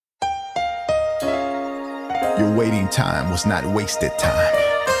Your waiting time was not wasted time.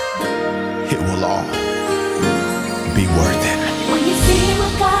 It will all be worth it. When you see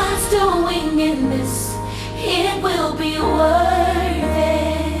what God's doing in this, it will be worth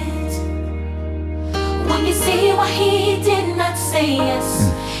it. When you see why He did not say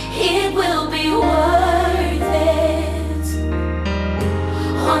yes, it will be worth it.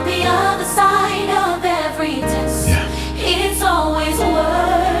 On the other side of every test, it's always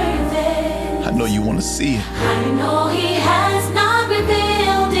worth it. I know you want to see it. I know He has not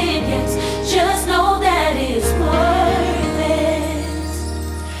revealed it yet. Just know that it's worth it.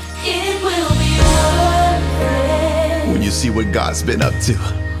 It will be worth it. When you see what God's been up to,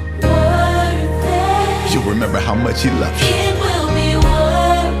 Worth it. you'll remember how much He loves you. It will be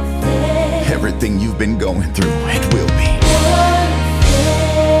worth it. Everything you've been going through, it will be.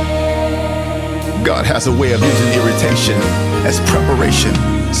 God has a way of using irritation as preparation.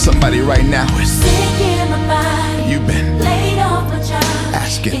 Somebody right now is Sick in my body, you've been laid off my job.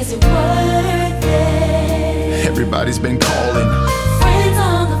 asking. Is it worth it? Everybody's been calling. Friends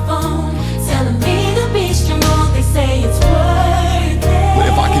on the phone telling me to be strong. They say it's worth it. But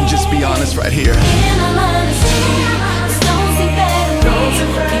if I can just be honest right here, In all honesty, this don't seem fair to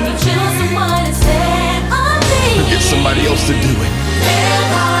me. Can you choose someone instead of me? get somebody else to do it. There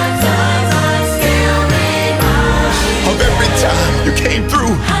are times I still remind Of every time you came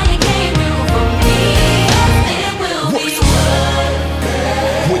through, how you came through for me. It will be worth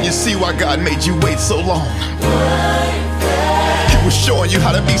it. when you see why God made you wait so long, He was showing you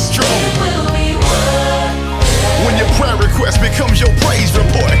how to be strong. It will be worth it. When your prayer request becomes your praise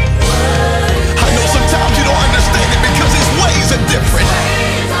report.